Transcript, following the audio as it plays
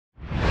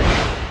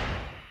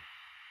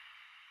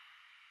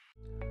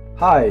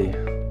Hi,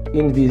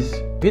 in this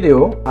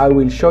video I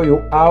will show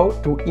you how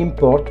to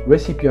import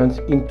recipients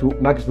into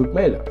MaxBulk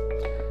Mailer.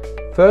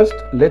 First,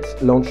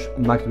 let's launch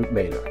MaxBulk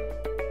Mailer.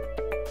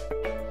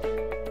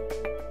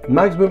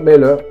 MaxBulk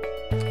Mailer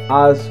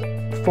has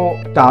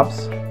five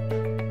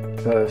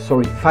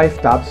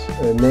tabs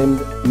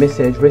named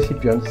Message,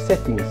 Recipients,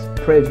 Settings,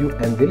 Preview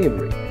and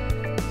Delivery.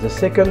 The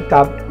second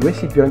tab,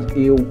 Recipients,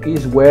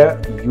 is where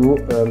you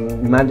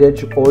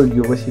manage all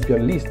your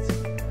recipient lists.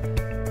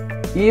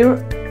 Here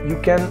you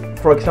can,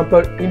 for example,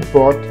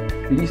 import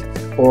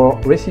lists or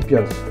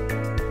recipients.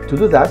 To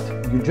do that,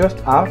 you just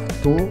have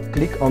to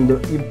click on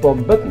the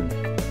import button.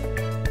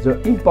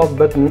 The import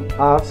button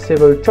has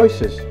several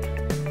choices.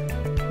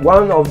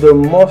 One of the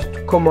most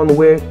common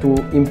ways to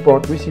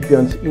import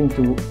recipients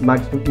into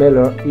MaxBulk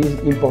Mailer is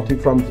importing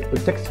from a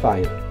text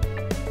file.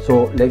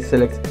 So let's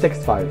select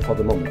text file for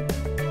the moment.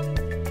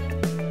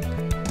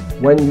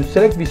 When you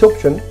select this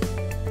option,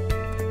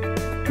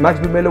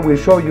 MaxBulk Mailer will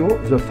show you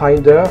the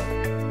Finder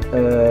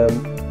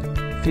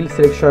field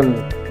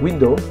selection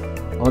window.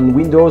 On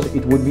Windows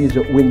it would be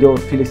the window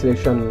field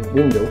selection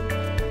window,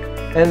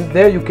 and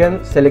there you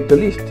can select a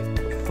list.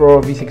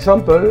 For this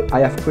example,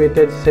 I have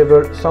created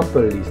several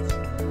sample lists.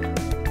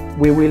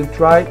 We will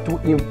try to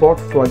import,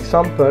 for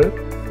example,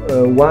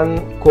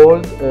 one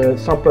called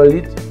sample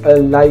list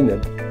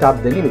aligned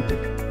tab delimited.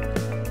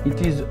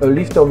 It is a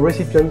list of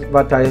recipients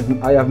that I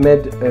have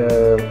made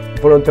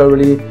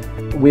voluntarily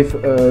with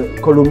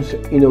columns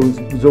in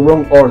the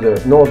wrong order,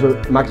 not the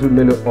MaxBulk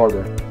Mailer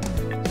order.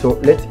 So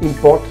let's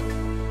import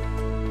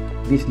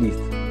this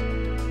list.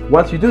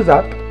 Once you do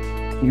that,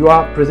 you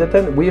are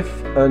presented with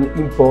an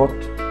import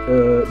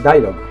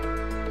dialog.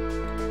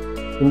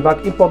 In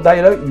that import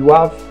dialog, you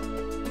have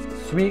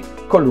three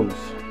columns.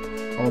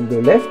 On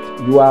the left,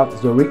 you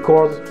have the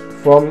records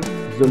from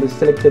the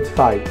selected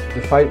file,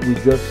 the file we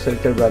just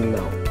selected right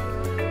now.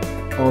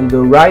 On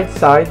the right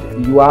side,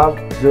 you have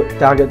the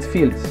target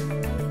fields.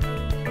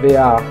 They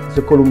are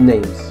the column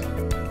names.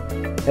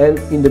 And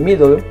in the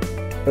middle,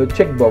 a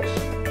checkbox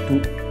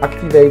to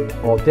activate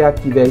or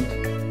deactivate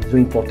the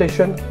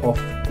importation of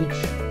each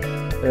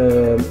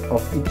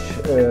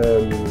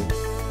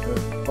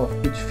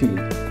field,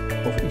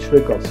 of each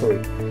record. Sorry.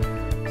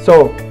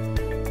 So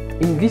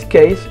in this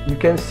case, you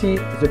can see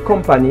the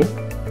company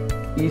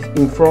is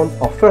in front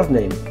of first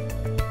name.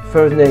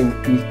 First name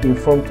is in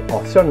front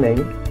of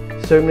surname.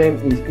 Surname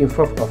is in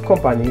front of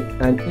company,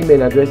 and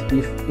email address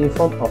is in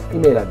front of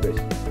email address.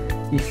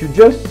 If you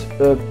just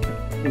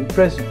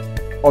press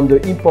on the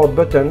import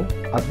button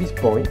at this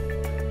point,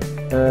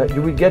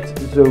 you will get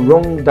the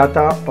wrong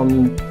data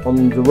on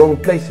the wrong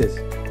places.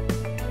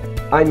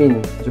 I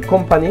mean, the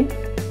company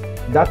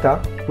data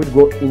will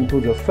go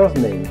into the first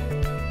name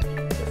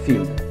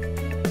field,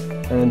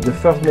 and the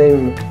first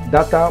name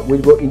data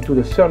will go into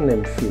the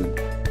surname field,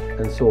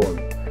 and so on.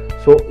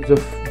 So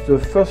the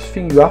first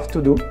thing you have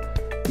to do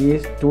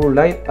is to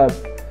line up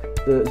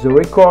the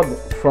record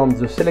from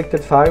the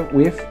selected file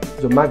with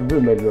the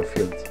MaxBulk Mailer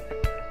field.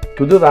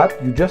 To do that,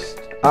 you just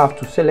have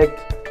to select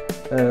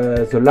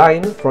the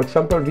line. For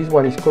example, this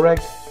one is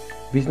correct,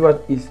 this one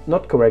is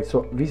not correct,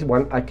 so this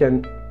one I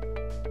can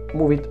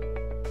move it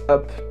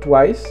up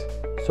twice,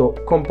 so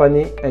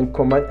company and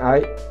command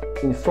I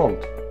in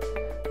front,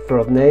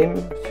 first name,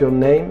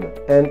 surname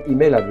and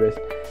email address.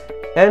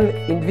 And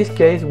in this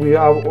case we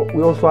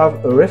also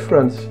have a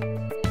reference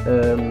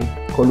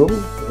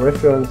column,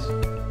 reference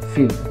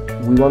field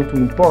we want to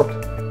import,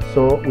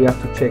 so we have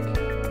to check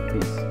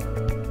this.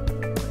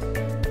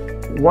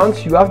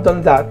 Once you have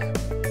done that,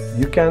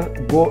 you can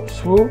go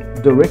through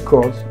the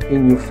records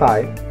in your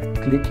file,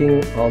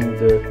 clicking on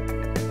the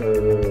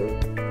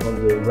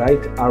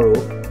right arrow,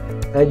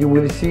 and you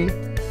will see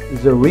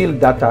the real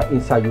data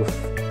inside your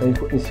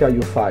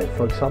file.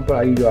 For example,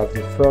 here you have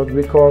the first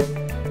record,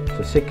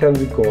 the second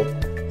record,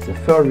 the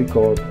third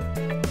record,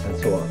 and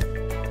so on.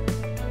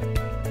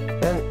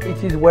 And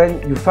it is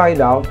when you find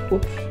out,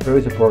 oops, there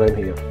is a problem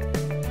here.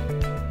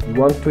 You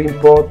want to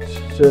import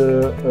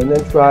an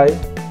entry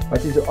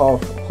that is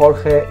of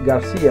Jorge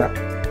Garcia,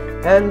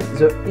 and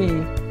the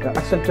E, the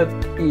accented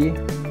E,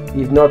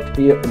 is not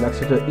here an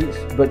accented E,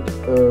 but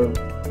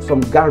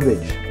some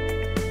garbage.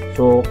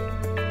 So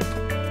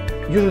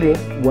usually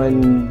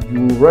when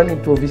you run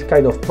into this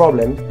kind of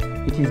problem,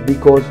 it is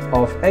because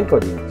of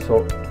encoding.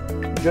 So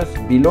just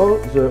below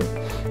the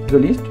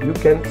list, you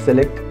can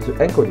select the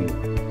encoding.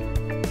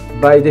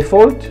 By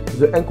default,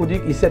 the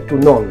encoding is set to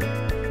none.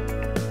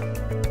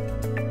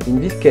 In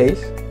this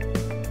case,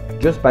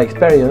 just by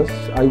experience,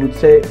 I would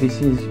say this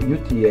is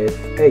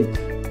UTF-8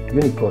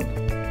 Unicode.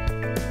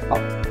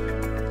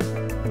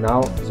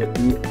 Now the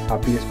E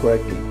appears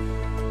correctly,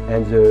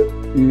 and the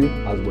U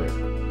as well.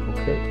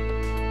 Okay,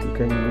 you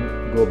can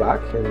go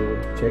back and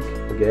check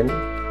again,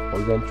 all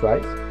the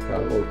entries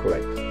are all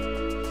correct.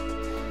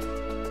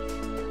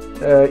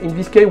 In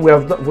this case, we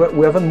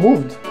haven't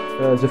moved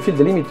the field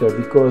delimiter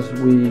because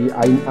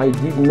I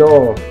did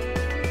know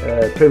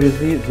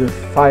previously the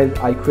file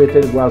I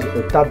created was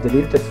a tab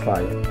delimited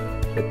file.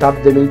 A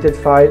tab delimited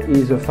file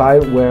is a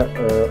file where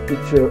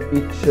each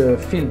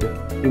field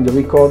in the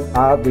record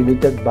are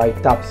delimited by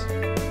tabs.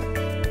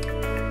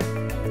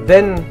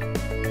 Then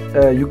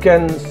you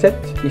can set,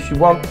 if you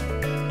want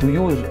to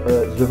use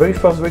the very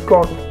first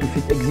record, if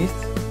it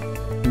exists.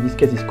 In this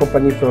case, it's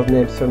company, first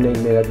name, surname,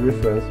 email address,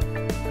 reference.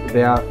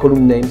 There are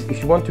column names.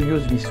 If you want to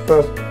use this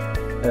first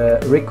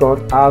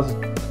record as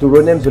to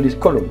rename the list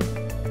column,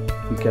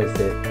 we can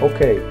say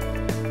OK,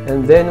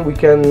 and then we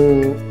can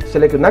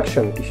select an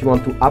action if you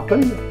want to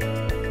append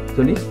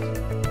the list,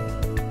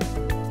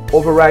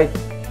 overwrite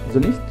the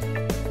list,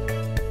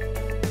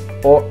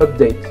 or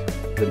update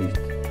the list.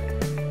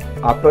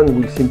 Append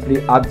will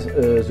simply add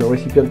the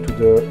recipient to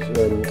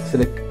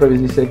the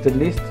previously selected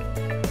list.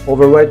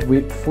 Overwrite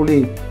will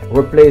fully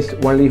replace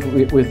one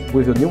list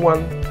with a new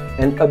one,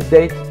 and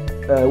update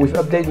with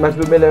update,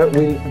 MaxBulk Mailer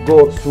will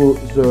go through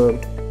the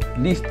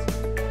list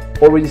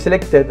already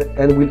selected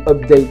and will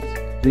update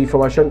the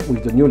information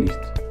with the new list.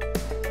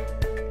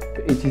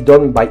 It is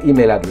done by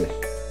email address.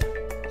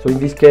 So in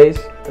this case,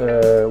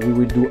 we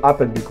will do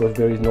append because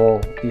there is no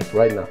list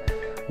right now.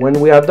 When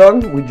we are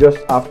done, we just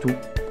have to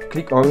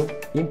click on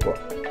import,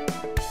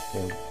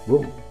 and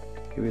boom,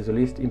 here is the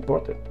list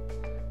imported.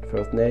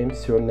 First name,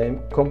 surname,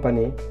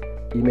 company,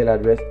 email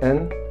address,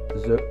 and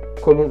the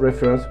column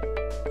reference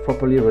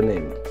properly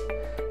renamed.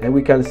 And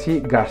we can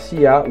see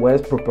Garcia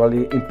was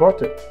properly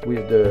imported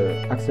with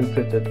the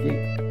accentuated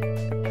E.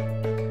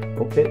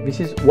 Okay, this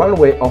is one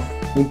way of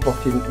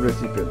importing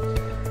recipients.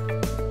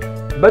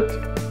 But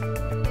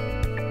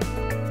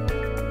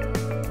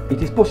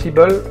it is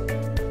possible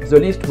the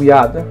list we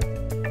had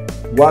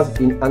was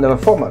in another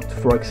format.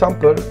 For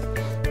example,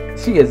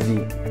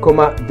 CSV,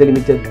 comma,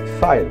 delimited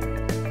file.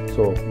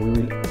 So we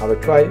will have a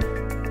try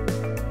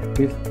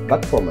with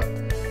that format.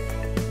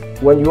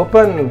 When you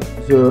open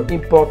the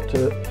import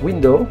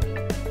window,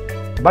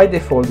 by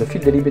default the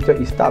field delimiter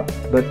is tab,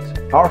 but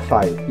our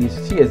file is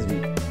CSV.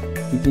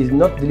 It is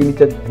not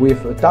delimited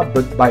with a tab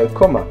but by a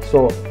comma.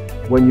 So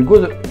when you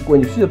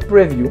see the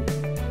preview,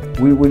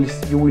 you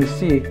will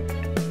see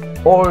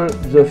all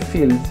the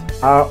fields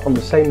are on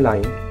the same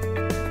line.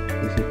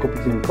 This is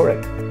completely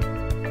incorrect.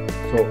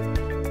 So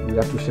we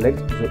have to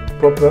select the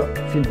proper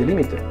field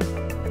delimiter.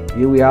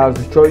 Here we have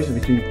the choice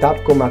between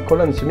tab, comma,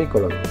 colon,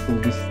 semicolon.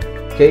 In this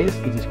case,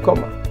 it is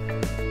comma.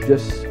 We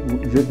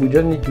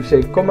just need to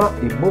say comma,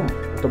 and boom,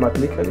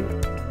 automatically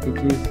it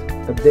is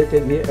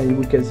updated here, and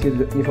we can see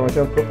the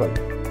information properly.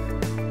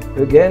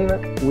 Again,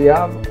 we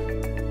have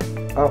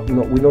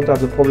no, we don't have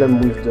the problem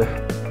with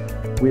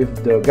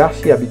the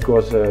Garcia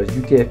because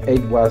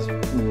UTF-8 was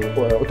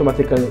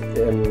automatically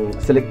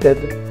selected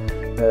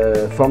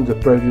from the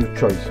preview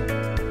choice.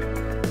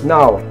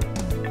 Now,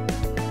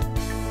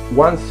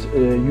 once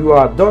you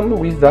are done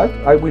with that,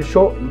 I will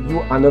show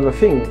you another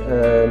thing.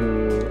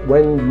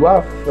 When you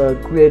have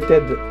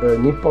created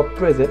an import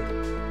preset,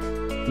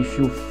 if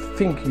you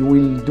think you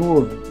will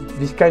do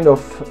this kind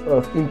of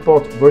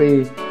import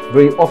very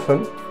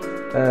often,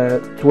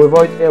 to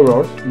avoid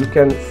errors, you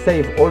can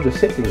save all the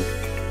settings.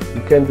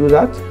 You can do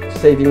that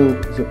saving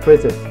the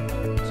preset.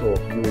 So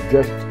you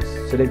just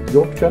select the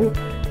option,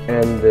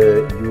 and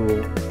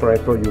you, for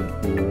example,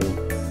 you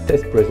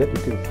test preset.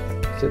 You can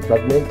set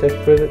that name, test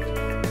preset,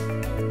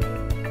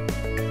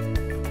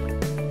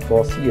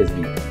 for CSV,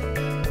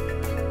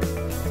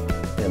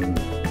 and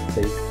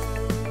save.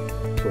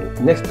 So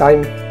next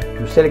time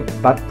you select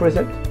that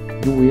preset,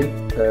 you will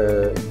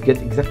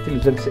get exactly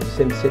the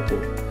same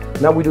setting.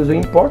 Now we do the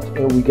import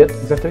and we get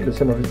exactly the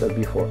same result as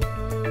before.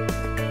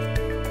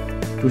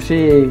 To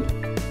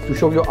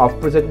show you how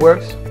preset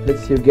works,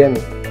 let's see again.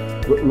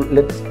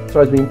 Let's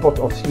try the import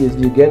of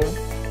CSV again.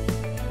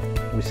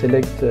 We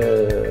select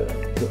the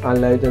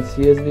unlighted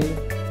CSV.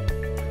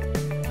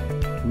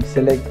 We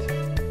select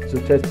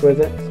the test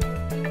preset.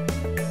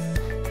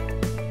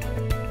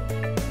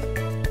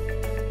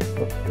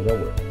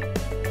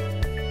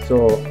 So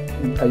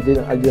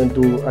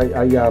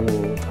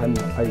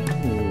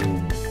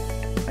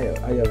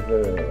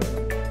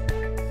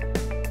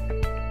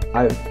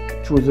I've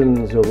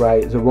chosen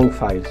the wrong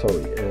file.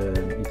 Sorry,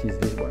 it is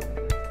this one.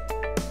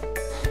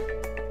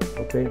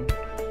 Okay.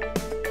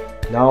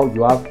 Now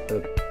you have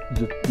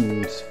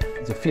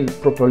the field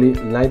properly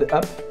lined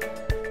up,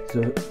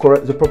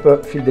 the proper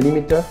field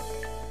delimiter,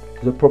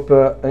 the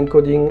proper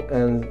encoding,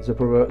 and the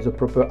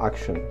proper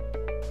action.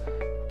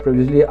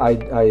 Previously,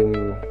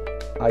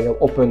 I have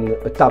opened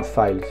a tab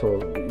file, so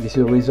this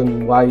is the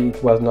reason why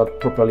it was not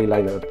properly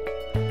lined up.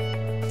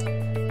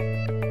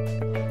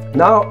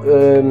 Now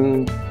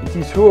it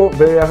is true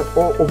there are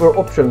other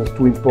options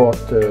to import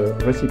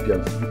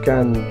recipients. You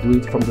can do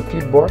it from the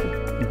clipboard.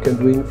 You can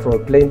do it for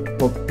plain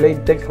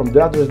text from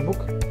the address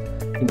book.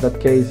 In that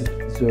case,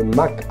 the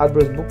Mac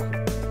address book,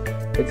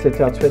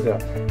 etc., etc.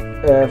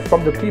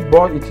 From the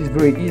clipboard, it is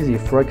very easy.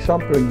 For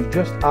example, you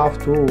just have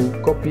to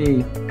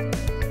copy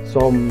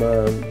some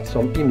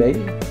email,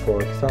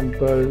 for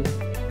example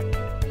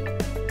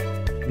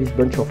this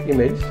bunch of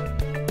emails,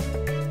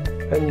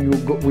 and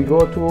we go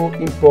to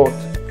import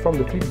from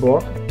the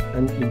clipboard,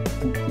 and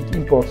it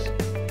imports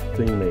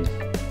the emails.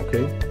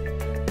 Okay,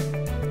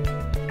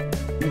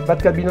 that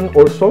can be done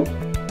also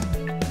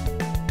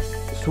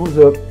through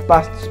the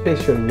past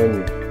special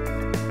menu.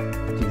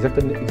 It's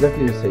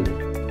exactly the same.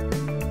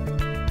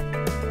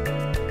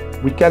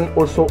 We can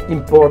also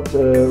import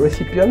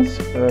recipients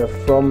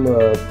from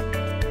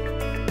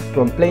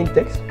plain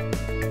text.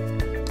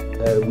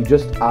 We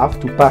just have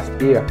to pass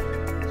here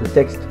the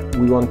text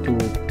we want to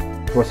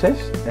process,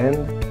 and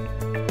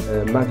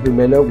MaxBulk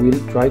Mailer will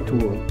try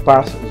to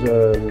parse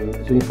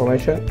the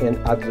information and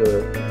add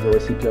the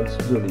recipients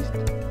to the list.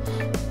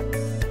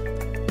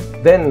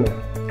 Then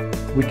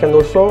we can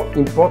also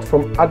import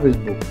from address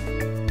book.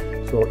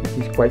 So it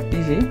is quite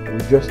easy. We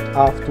just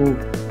have to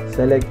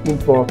select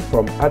import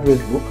from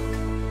address book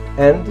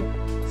and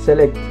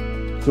select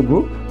the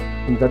group.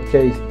 In that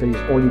case, there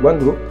is only one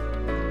group,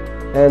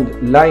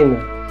 and line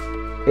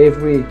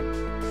every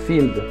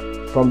field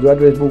from the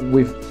address book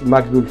with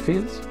MaxBulk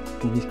fields.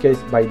 In this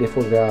case, by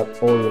default, they are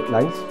all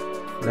line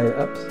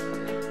ups,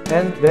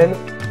 and then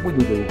we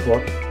do the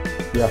import.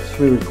 We have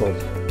 3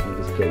 records in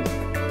this case.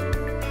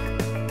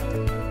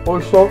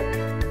 Also,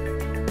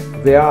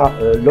 there are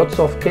lots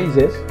of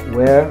cases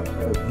where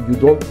you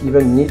don't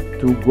even need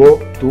to go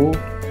to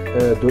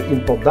the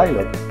import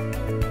dialog.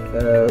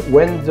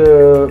 When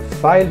the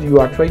file you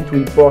are trying to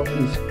import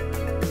is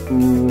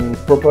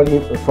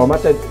properly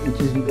formatted, it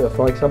is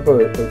for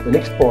example an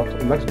export,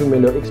 a MaxBulk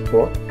Mailer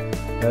export,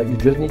 you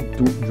just need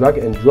to drag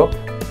and drop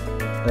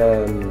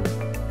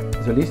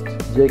the list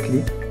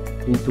directly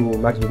into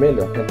MaxBulk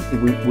Mailer, and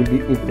it will be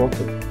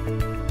imported.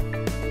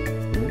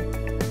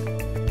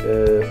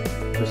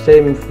 The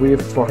same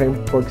with, for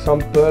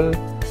example,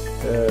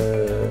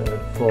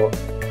 for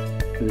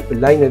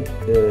lined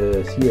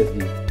CSV.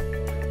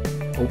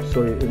 Oh,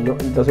 sorry, no,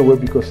 it doesn't work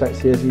because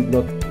CSV is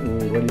not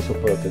really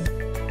supported.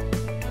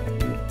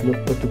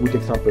 Not a good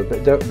example.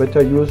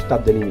 Better use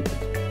tab delimited.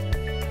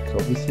 So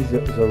this is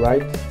the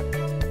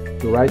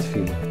right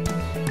field.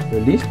 The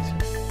list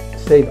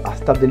saved as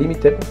tab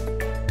delimited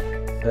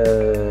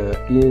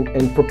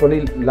and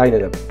properly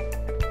lined up.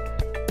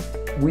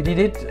 We did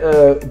it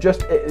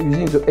just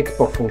using the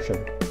export function.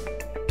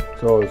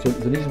 So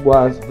the list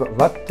was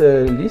that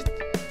list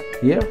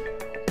here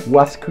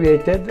was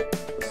created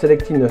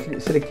selecting a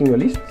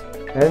list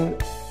and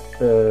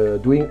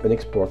doing an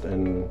export,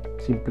 and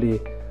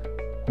simply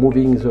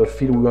moving the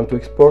field we want to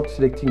export,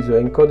 selecting the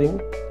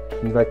encoding.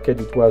 In that case,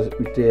 it was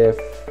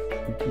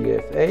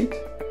UTF-8,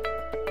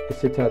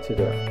 etc.,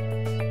 etc.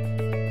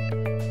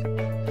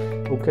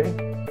 Okay.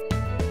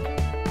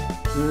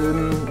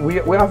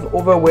 We have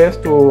other ways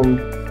to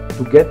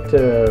get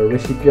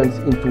recipients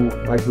into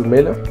MaxBulk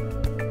Mailer.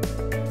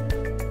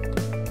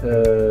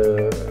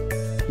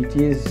 It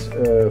is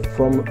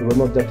from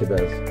remote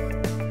database.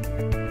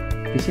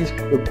 This is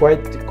a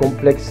quite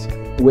complex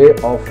way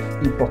of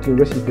importing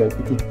recipients.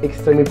 It is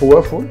extremely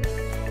powerful,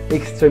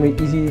 extremely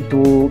easy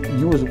to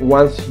use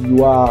once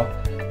you are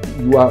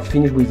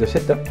finished with the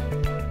setup,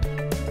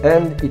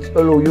 and it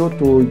allows you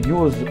to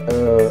use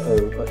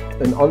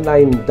an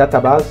online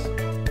database,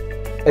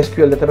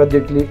 SQL database,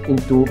 directly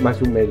into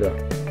MaxBulk Mailer.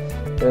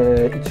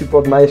 It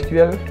supports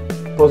MySQL,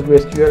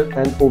 PostgreSQL,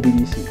 and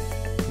OBDC.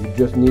 You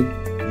just need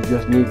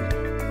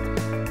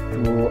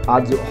to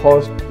add the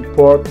host,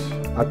 port,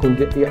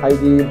 account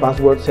ID,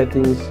 password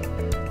settings,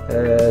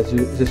 the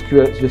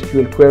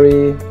SQL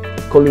query,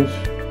 columns,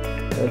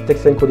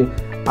 text encoding.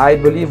 I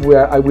believe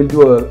I will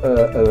do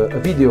a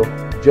video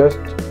just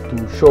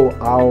to show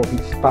how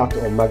this part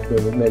of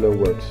MaxBulk Mailer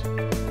works.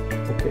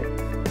 Okay.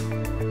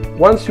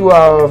 Once you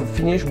are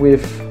finished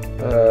with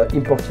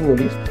importing a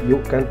list,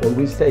 you can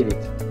always save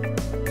it.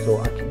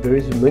 So there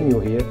is a menu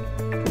here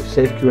to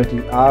save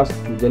currently as,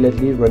 to delete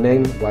list,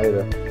 rename,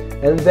 whatever.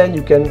 And then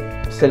you can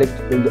select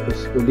a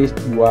list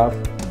you have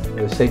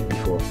saved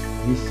before.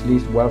 This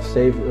list was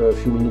saved a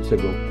few minutes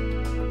ago,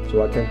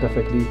 so I can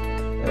perfectly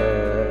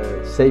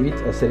save it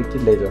and select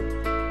it later.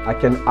 I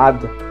can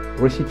add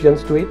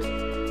recipients to it,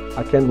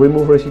 I can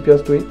remove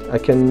recipients to it, I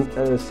can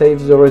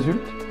save the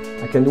result,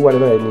 I can do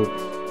whatever I need.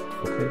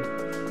 Okay.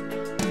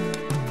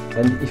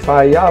 And if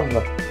I have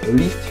a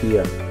list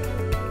here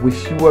with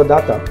fewer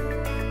data,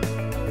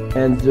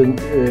 and we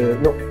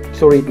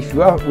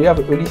have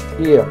a list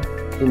here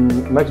in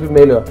MaxBulk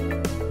Mailer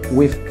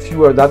with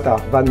fewer data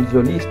than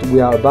the list we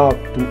are about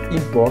to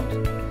import,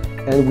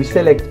 and we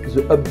select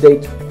the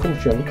update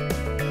function,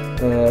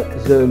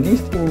 the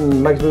list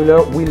in MaxBulk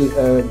Mailer will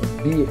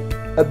be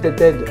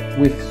updated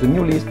with the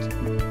new list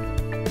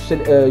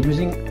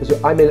using the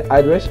email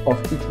address of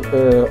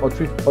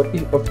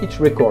each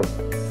record.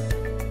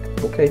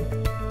 Okay,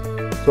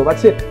 so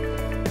that's it.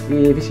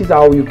 This is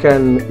how you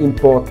can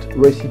import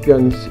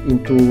recipients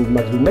into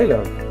MaxBulk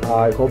Mailer.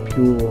 I hope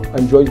you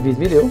enjoyed this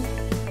video,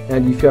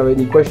 and if you have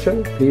any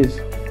question, please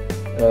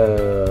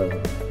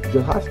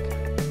just ask.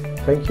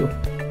 Thank you.